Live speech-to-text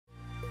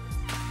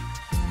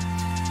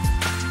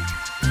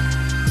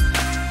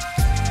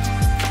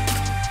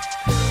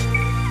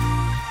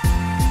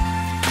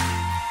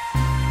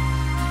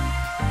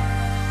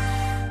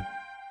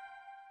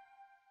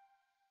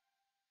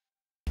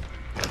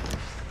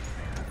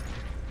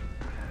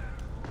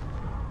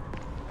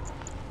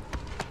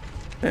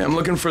Hey, I'm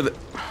looking for the...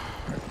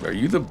 Are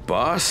you the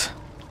boss?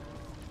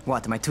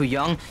 What, am I too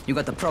young? You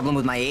got the problem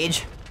with my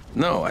age?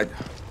 No,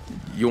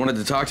 You wanted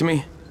to talk to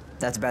me?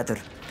 That's better.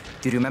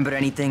 Do you remember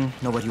anything?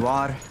 Know what you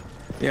are?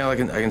 Yeah, I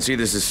can see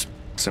this is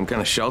some kind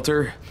of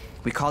shelter.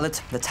 We call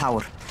it the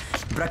Tower.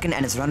 Brecken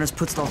and his runners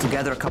put it all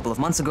together a couple of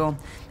months ago,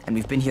 and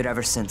we've been here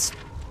ever since.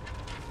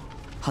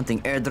 Hunting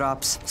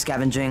airdrops,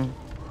 scavenging,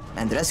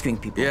 and rescuing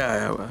people.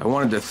 Yeah, I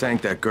wanted to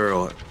thank that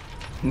girl.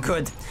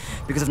 Good,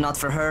 because if not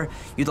for her,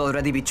 you'd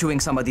already be chewing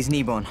somebody's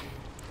knee bone.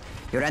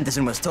 Your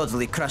Antizin was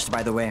totally crushed,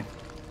 by the way.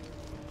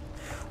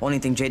 Only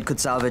thing Jade could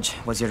salvage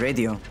was your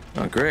radio.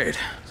 Oh, great.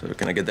 So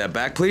can I get that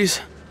back, please?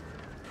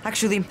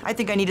 Actually, I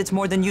think I need it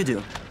more than you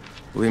do.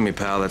 Believe me,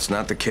 pal, that's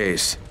not the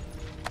case.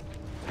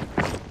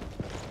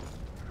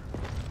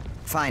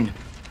 Fine.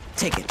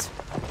 Take it.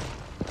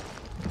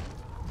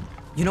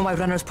 You know why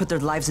runners put their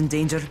lives in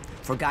danger?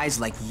 For guys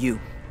like you.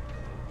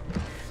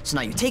 So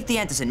now you take the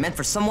Antizin meant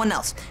for someone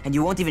else, and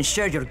you won't even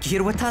share your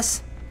gear with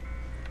us?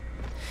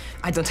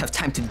 I don't have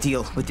time to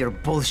deal with your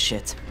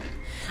bullshit.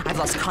 I've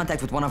lost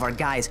contact with one of our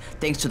guys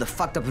thanks to the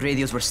fucked up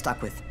radios we're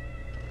stuck with.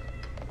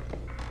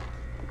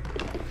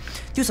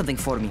 Do something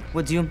for me,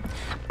 would you?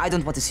 I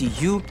don't want to see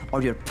you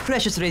or your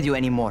precious radio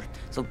anymore,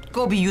 so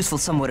go be useful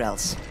somewhere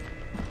else.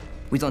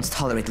 We don't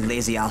tolerate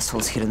lazy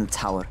assholes here in the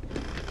tower.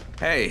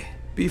 Hey,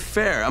 be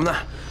fair. I'm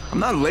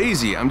not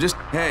lazy. I'm just,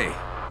 hey,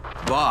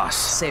 boss.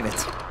 Save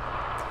it.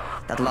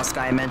 That last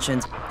guy I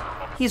mentioned,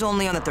 he's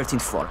only on the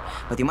 13th floor,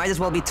 but he might as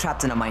well be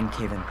trapped in a mine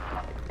cave-in.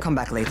 Come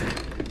back later.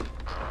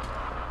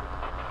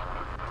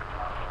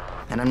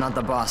 And I'm not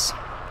the boss.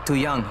 Too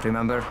young,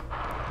 remember?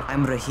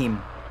 I'm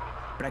Rahim.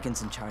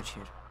 Brecken's in charge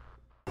here.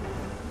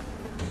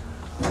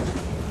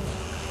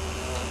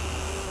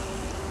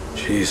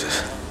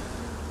 Jesus.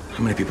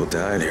 How many people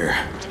died here?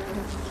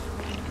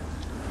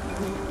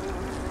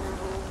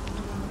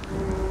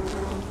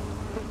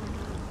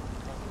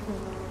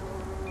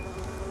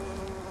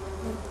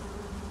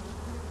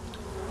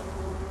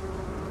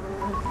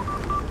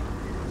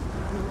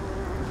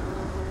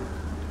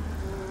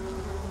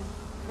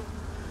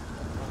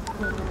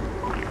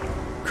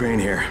 Crane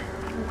here.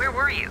 Where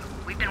were you?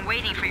 We've been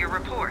waiting for your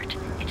report.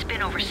 It's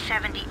been over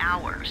 70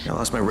 hours. I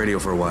lost my radio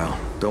for a while.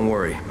 Don't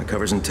worry, my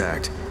cover's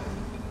intact.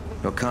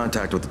 No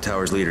contact with the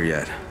tower's leader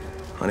yet.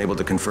 Unable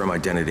to confirm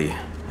identity.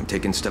 I'm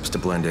taking steps to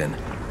blend in.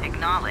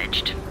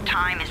 Acknowledged.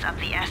 Time is of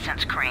the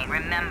essence, Crane.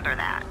 Remember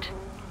that.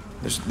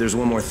 There's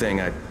one more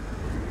thing. I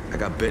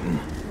got bitten.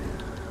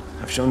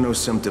 I've shown no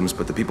symptoms,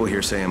 but the people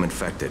here say I'm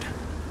infected.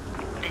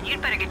 Then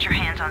you'd better get your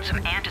hands on some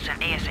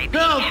Antizin ASAP.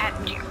 Help!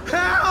 Hadn't you?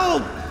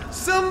 Help!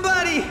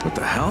 Somebody! What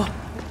the hell?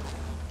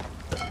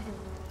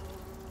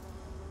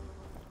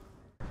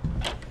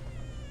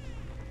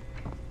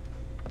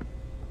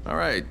 All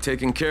right,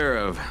 taken care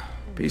of.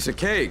 Piece of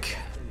cake.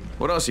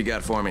 What else you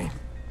got for me?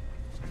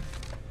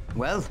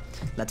 Well,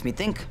 let me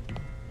think.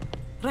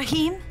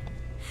 Rahim,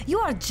 you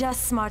are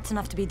just smart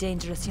enough to be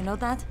dangerous, you know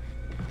that?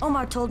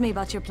 Omar told me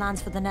about your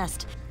plans for the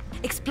nest.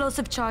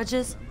 Explosive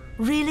charges?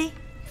 Really?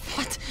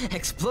 What?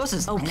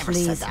 Explosives? Oh, I never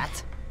please. said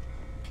that.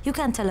 You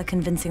can't tell a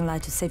convincing lie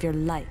to save your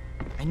life.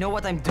 I know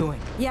what I'm doing.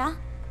 Yeah?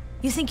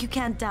 You think you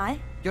can't die?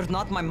 You're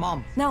not my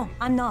mom. No,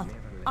 I'm not.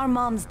 Our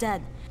mom's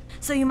dead.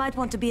 So you might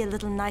want to be a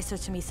little nicer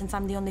to me since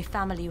I'm the only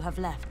family you have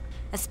left.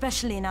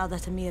 Especially now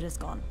that Amir is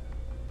gone.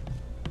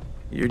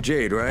 You're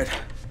Jade, right?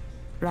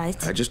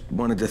 Right? I just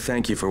wanted to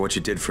thank you for what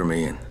you did for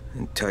me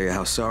and tell you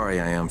how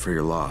sorry I am for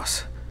your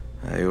loss.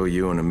 I owe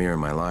you and Amir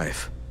my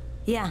life.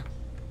 Yeah,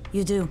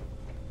 you do.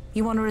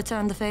 You want to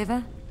return the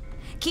favor?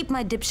 Keep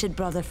my dipshit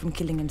brother from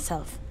killing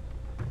himself.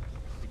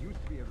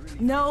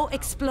 No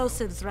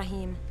explosives,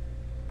 Rahim.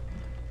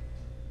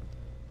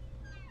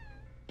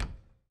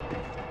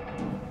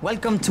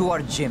 Welcome to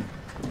our gym.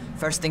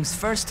 First things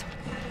first,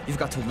 you've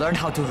got to learn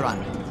how to run.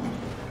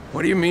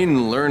 What do you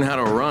mean, learn how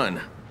to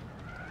run?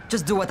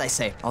 Just do what I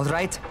say, all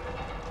right?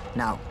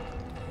 Now,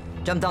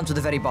 jump down to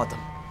the very bottom.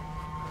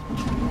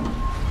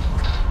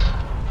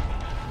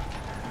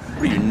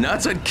 Are you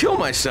nuts? I'd kill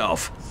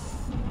myself.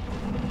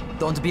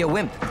 Don't be a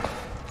wimp.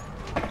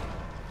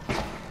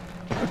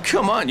 Oh,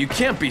 come on, you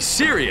can't be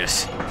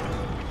serious.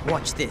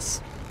 Watch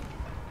this.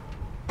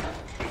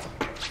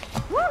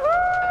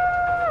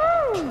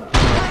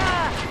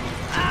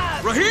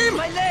 Rahim!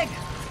 My leg!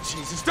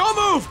 Jesus, don't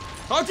move!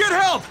 I'll get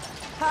help!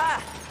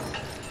 Ha!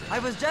 I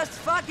was just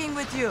fucking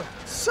with you.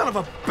 Son of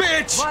a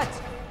bitch! What?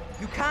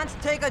 You can't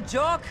take a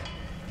joke?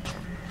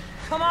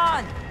 Come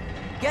on!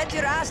 Get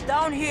your ass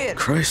down here!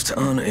 Christ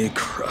on a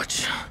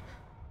crutch.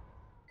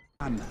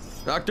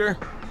 Doctor?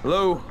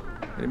 Hello?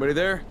 Anybody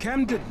there?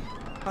 Camden,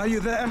 are you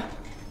there?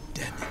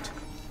 Damn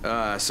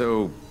it.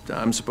 So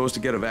I'm supposed to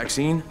get a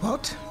vaccine?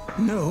 What?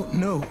 No,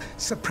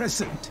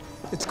 suppressant.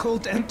 It's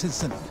called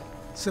Antizin.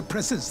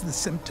 Suppresses the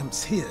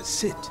symptoms. Here,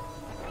 sit.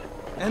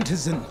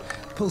 Antizin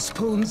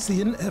postpones the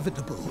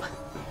inevitable.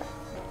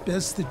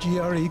 Best the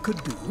GRE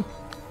could do.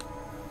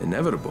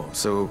 Inevitable?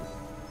 So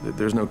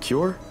there's no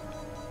cure?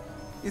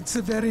 It's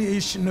a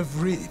variation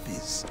of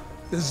rabies.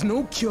 There's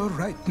no cure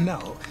right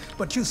now,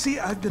 but you see,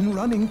 I've been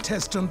running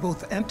tests on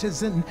both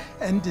antizin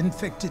and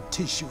infected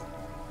tissue.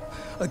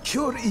 A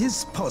cure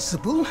is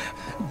possible,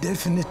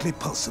 definitely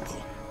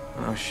possible.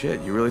 Oh shit,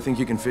 you really think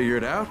you can figure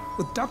it out?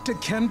 With Dr.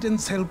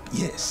 Camden's help,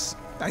 yes,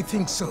 I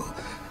think so.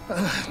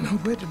 Now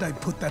where did I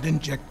put that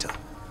injector?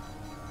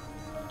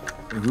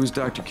 Who's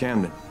Dr.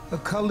 Camden? A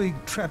colleague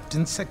trapped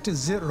in Sector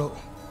 0,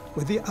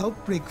 where the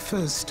outbreak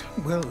first,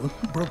 well,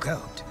 broke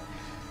out.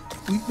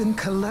 We've been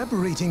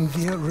collaborating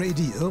via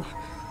radio,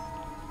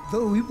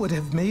 though we would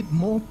have made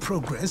more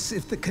progress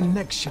if the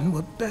connection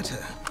were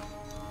better.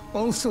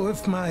 Also,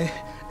 if my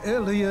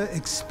earlier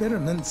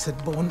experiments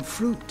had borne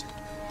fruit.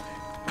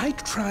 I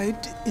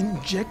tried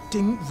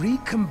injecting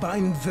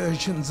recombined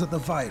versions of the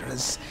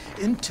virus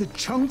into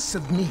chunks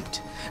of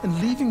meat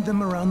and leaving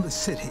them around the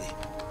city,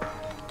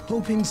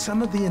 hoping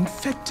some of the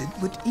infected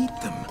would eat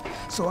them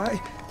so I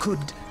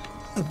could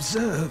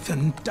observe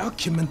and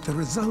document the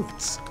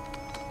results.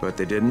 But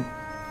they didn't?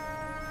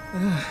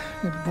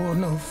 It bore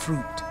no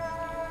fruit.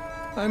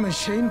 I'm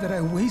ashamed that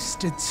I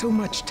wasted so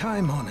much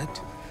time on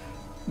it.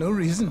 No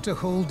reason to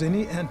hold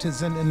any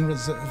antizin in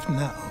reserve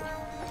now.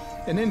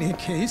 In any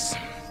case,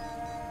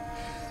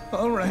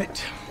 all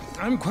right,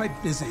 I'm quite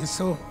busy,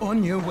 so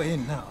on your way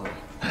now.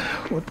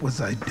 What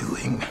was I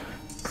doing?